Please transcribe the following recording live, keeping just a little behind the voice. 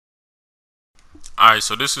Alright,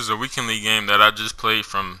 so this is a weekend league game that I just played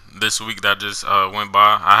from this week that just went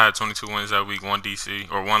by. I had 22 wins that week, one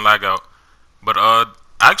DC or one lag out. But I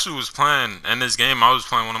actually was playing in this game. I was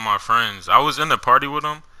playing one of my friends. I was in the party with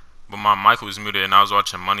him, but my mic was muted and I was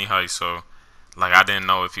watching Money Heist. So like I didn't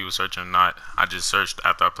know if he was searching or not. I just searched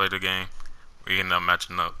after I played the game. We ended up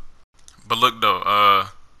matching up. But look though,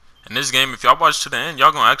 in this game, if y'all watch to the end,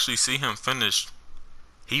 y'all gonna actually see him finish.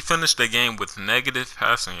 He finished the game with negative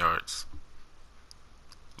passing yards.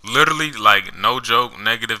 Literally, like no joke,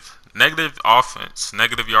 negative offense,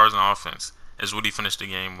 negative yards on offense is what he finished the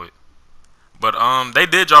game with. But they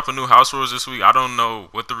did drop a new house rules this week. I don't know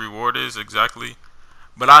what the reward is exactly,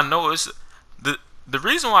 but I know it's the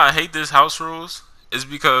reason why I hate this house rules is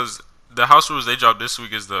because the house rules they dropped this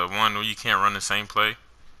week is the one where you can't run the same play.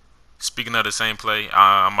 Speaking of the same play,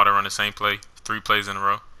 I'm about to run the same play 3 plays in a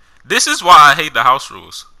row. This is why I hate the house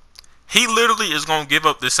rules. He literally is gonna give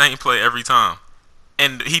up the same play every time,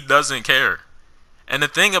 and he doesn't care. And the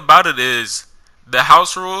thing about it is, the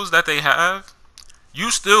house rules that they have, you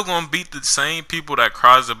still gonna beat the same people that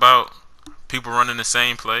cries about people running the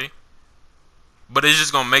same play, but it's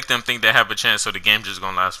just gonna make them think they have a chance, so the game just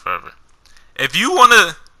gonna last forever. If you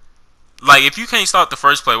wanna, like, if you can't start the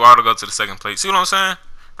first play, why would I go to the second play? See what I'm saying?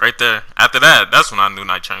 Right there. After that, that's when I knew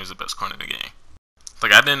Night Train was the best corner in the game.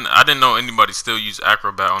 Like I didn't know anybody still use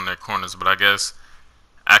Acrobat on their corners, but I guess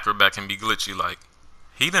Acrobat can be glitchy. Like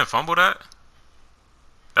he didn't fumble that.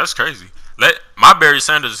 That's crazy. Let my Barry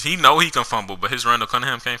Sanders, he know he can fumble, but his Randall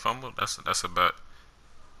Cunningham can't fumble. That's a bet.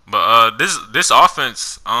 But this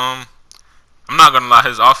offense, I'm not gonna lie,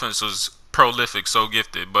 his offense was prolific, so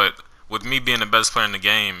gifted. But with me being the best player in the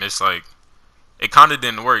game, it's like it kind of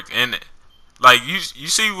didn't work. And like you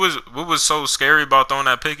see what was so scary about throwing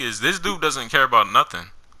that pick is this dude doesn't care about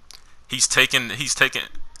nothing. He's taking.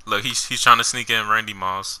 Look, he's trying to sneak in Randy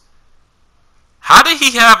Moss. How did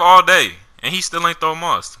he have all day and he still ain't throw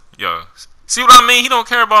Moss? Yo, see what I mean? He don't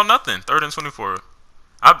care about nothing. 3rd and 24.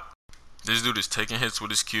 This dude is taking hits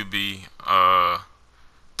with his QB,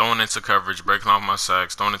 throwing into coverage, breaking off my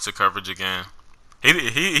sacks, throwing into coverage again.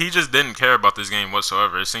 He just didn't care about this game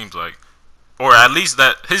whatsoever. It seems like. Or at least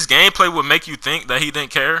that his gameplay would make you think that he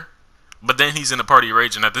didn't care, but then he's in the party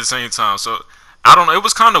raging at the same time. So I don't know. It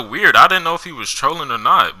was kind of weird. I didn't know if he was trolling or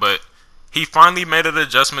not, but he finally made an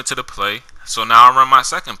adjustment to the play. So now I run my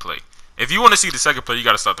second play. If you want to see the second play, you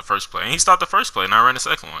got to start the first play. And he started the first play, and I ran the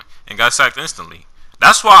second one and got sacked instantly.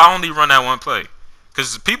 That's why I only run that one play,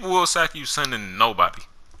 because people will sack you sending nobody.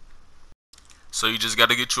 So you just got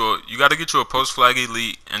to get you a post flag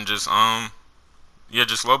elite and just yeah,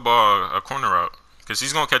 just low ball a corner route, because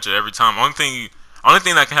he's gonna catch it every time. Only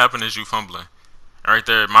thing that can happen is you fumbling. And right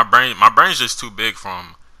there, my brain's just too big for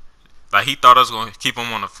him. Like he thought I was gonna keep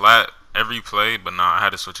him on the flat every play, but nah, I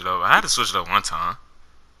had to switch it up. I had to switch it up one time,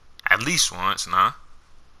 at least once, nah.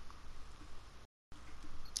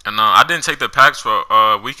 And I didn't take the packs for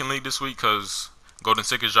weekend league this week because Golden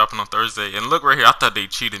Ticket's dropping on Thursday. And look right here, I thought they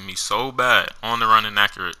cheated me so bad on the run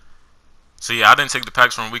inaccurate. So yeah, I didn't take the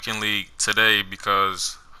packs from Weekend League today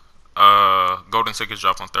because Golden Tickets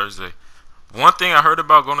drop on Thursday. One thing I heard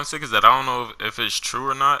about Golden Tickets that I don't know if it's true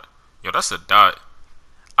or not. Yo, that's a dot.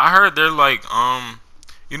 I heard they're like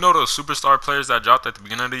you know those superstar players that dropped at the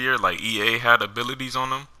beginning of the year, like EA had abilities on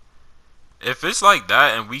them. If it's like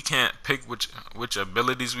that and we can't pick which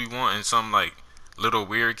abilities we want, and some like little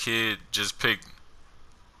weird kid just picked,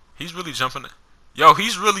 he's really jumping. Yo,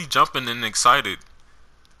 he's really jumping and excited.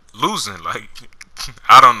 Losing, like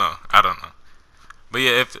I don't know. But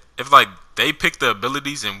yeah, if like they pick the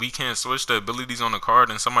abilities and we can't switch the abilities on the card,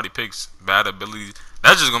 and somebody picks bad abilities,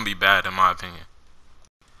 that's just gonna be bad in my opinion.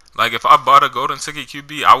 Like if I bought a golden ticket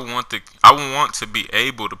QB, I would want to be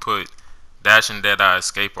able to put Dash and Deadeye,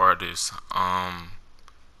 Escape Artist,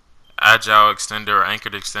 Agile Extender, or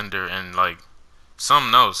Anchored Extender, and like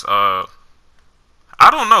something else. I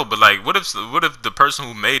don't know, but like what if the person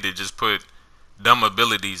who made it just put dumb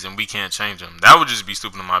abilities and we can't change them? That would just be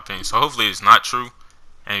stupid in my opinion. So hopefully it's not true,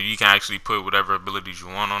 and you can actually put whatever abilities you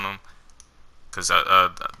want on them, because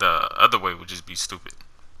the other way would just be stupid.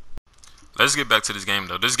 Let's get back to this game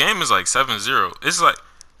though. This game is like 7-0. It's like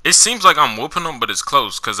it seems like I'm whooping them, but it's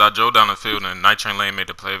close because I drove down the field and Night Train Lane made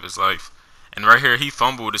the play of his life. And right here he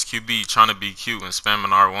fumbled his QB trying to be cute and spamming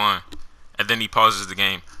R1, and then he pauses the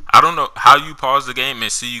game. I don't know how you pause the game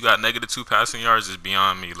and see you got -2 passing yards is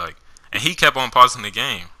beyond me. Like. And he kept on pausing the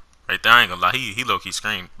game. Right there, I ain't gonna lie. He low-key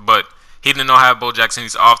screamed. But he didn't know how Bo Jackson,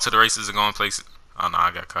 he's off to the races and going places. Oh, no,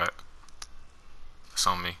 I got caught. That's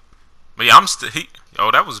on me. But yeah,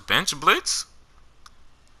 yo, that was bench blitz?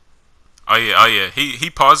 Oh, yeah. He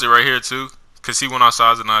paused it right here, too. Because he went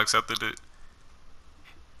outside and I accepted it.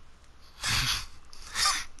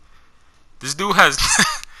 This dude has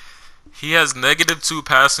he has -2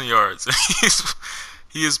 passing yards.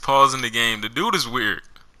 He is pausing the game. The dude is weird.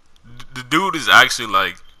 The dude is actually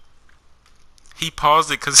like he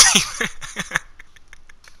paused it because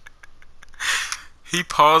he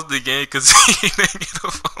paused the game because he didn't get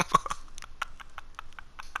a fumble.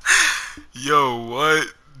 Yo,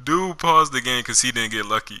 what? Dude paused the game because he didn't get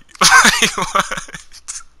lucky. Like,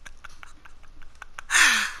 what?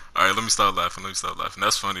 Alright, let me stop laughing.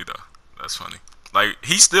 That's funny though. That's funny. Like,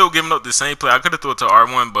 he's still giving up the same play. I could have threw it to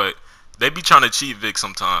R1, but they be trying to cheat Vic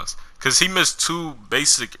sometimes. Because he missed 2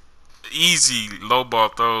 basic, easy low ball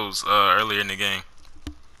throws earlier in the game.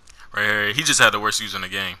 Right here. He just had the worst use in the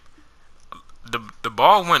game. The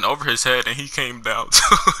ball went over his head and he came down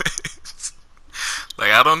to it.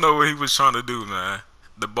 Like, I don't know what he was trying to do, man.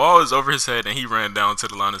 The ball is over his head and he ran down to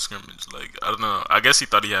the line of scrimmage. Like, I don't know. I guess he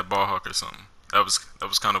thought he had ball hawk or something. That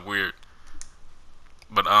was kind of weird.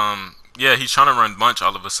 But yeah, he's trying to run bunch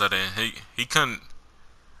all of a sudden. He couldn't.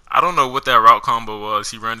 I don't know what that route combo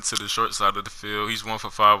was. He ran into the short side of the field. He's 1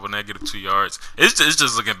 for 5 with -2 yards. It's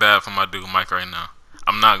just looking bad for my dude Mike right now.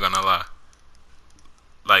 I'm not gonna lie.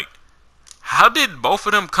 Like, how did both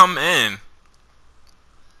of them come in?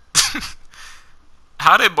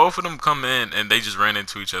 How did both of them come in and they just ran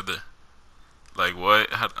into each other? Like,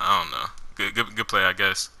 what? I don't know. Good play, I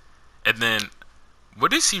guess. And then,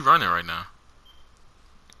 what is he running right now?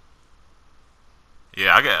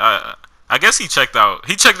 Yeah, I guess he checked out.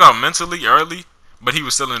 He checked out mentally early, but he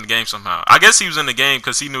was still in the game somehow. I guess he was in the game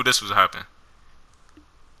because he knew this was happening.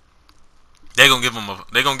 They gonna give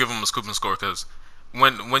him a scoop and score because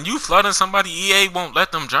when you flooding somebody, EA won't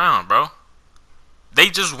let them drown, bro. They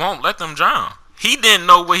just won't let them drown. He didn't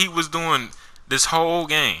know what he was doing this whole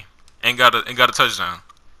game and got a touchdown.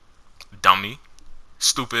 Dummy,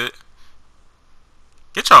 stupid.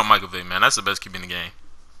 Get y'all Michael Vick, man. That's the best QB in the game.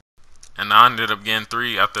 And I ended up getting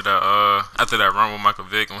 3 after that run with Michael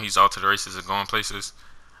Vick when he's off to the races and going places.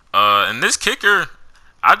 And this kicker,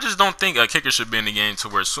 I just don't think a kicker should be in the game to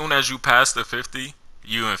where as soon as you pass the 50,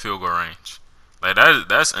 you in field goal range. Like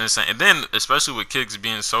that's insane. And then especially with kicks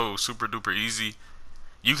being so super duper easy,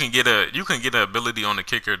 you can get an ability on the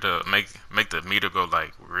kicker to make the meter go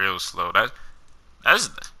like real slow.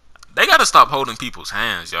 They gotta stop holding people's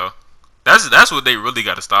hands, yo. That's what they really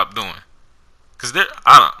gotta stop doing. Cause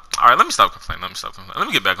alright, let me stop complaining. Let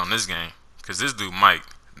me get back on this game. Cause this dude Mike,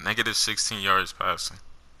 -16 yards passing.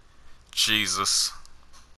 Jesus.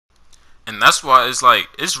 And that's why it's like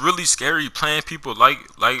it's really scary playing people like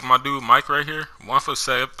my dude Mike right here. 1 for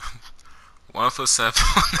 7. 1 for 7.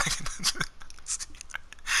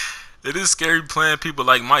 It is scary playing people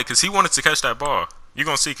like Mike because he wanted to catch that ball. You're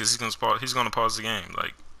gonna see because he's gonna pause the game.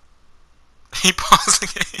 Like he paused the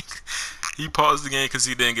game. He paused the game because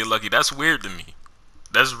he didn't get lucky. That's weird to me.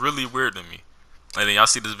 That's really weird to me. And then y'all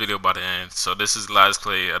see this video by the end. So this is the last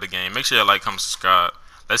play of the game. Make sure y'all like, comment, subscribe.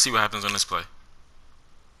 Let's see what happens on this play.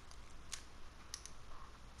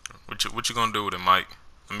 What you gonna do with it, Mike?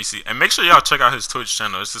 Let me see. And make sure y'all check out his Twitch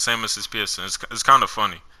channel. It's the same as his PSN. It's kind of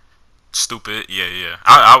funny. Stupid. Yeah.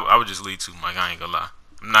 I would just lead to Mike. I ain't gonna lie.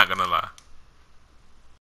 I'm not gonna lie.